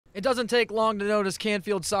It doesn't take long to notice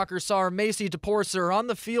Canfield soccer star Maci Toporcer on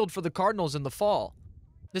the field for the Cardinals in the fall.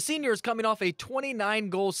 The senior is coming off a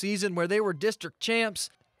 29-goal season where they were district champs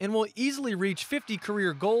and will easily reach 50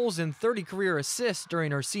 career goals and 30 career assists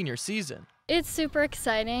during her senior season. It's super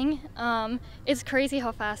exciting. It's crazy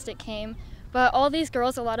how fast it came. But all these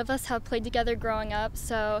girls, a lot of us have played together growing up,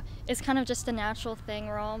 so it's kind of just a natural thing.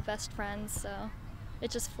 We're all best friends, so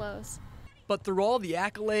it just flows. But through all the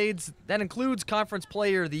accolades, that includes Conference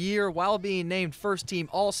Player of the Year while being named First Team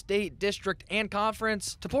All-State, District, and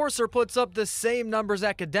Conference, Toporcer puts up the same numbers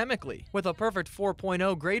academically with a perfect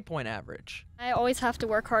 4.0 grade point average. I always have to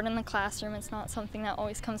work hard in the classroom. It's not something that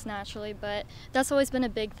always comes naturally, but that's always been a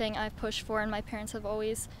big thing I've pushed for, and my parents have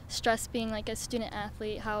always stressed being like a student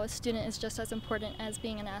athlete, how a student is just as important as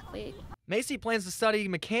being an athlete. Maci plans to study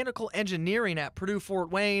mechanical engineering at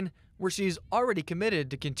Purdue-Fort Wayne, where she's already committed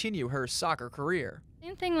to continue her soccer career.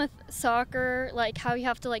 Same thing with soccer, like how you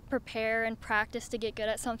have to prepare and practice to get good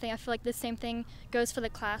at something. I feel like the same thing goes for the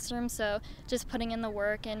classroom, so just putting in the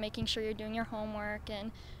work and making sure you're doing your homework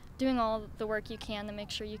and doing all the work you can to make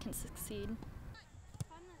sure you can succeed.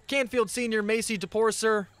 Canfield senior Maci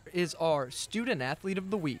Toporcer is our Student Athlete of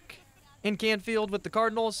the Week. In Canfield with the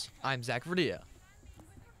Cardinals, I'm Zach Verdia.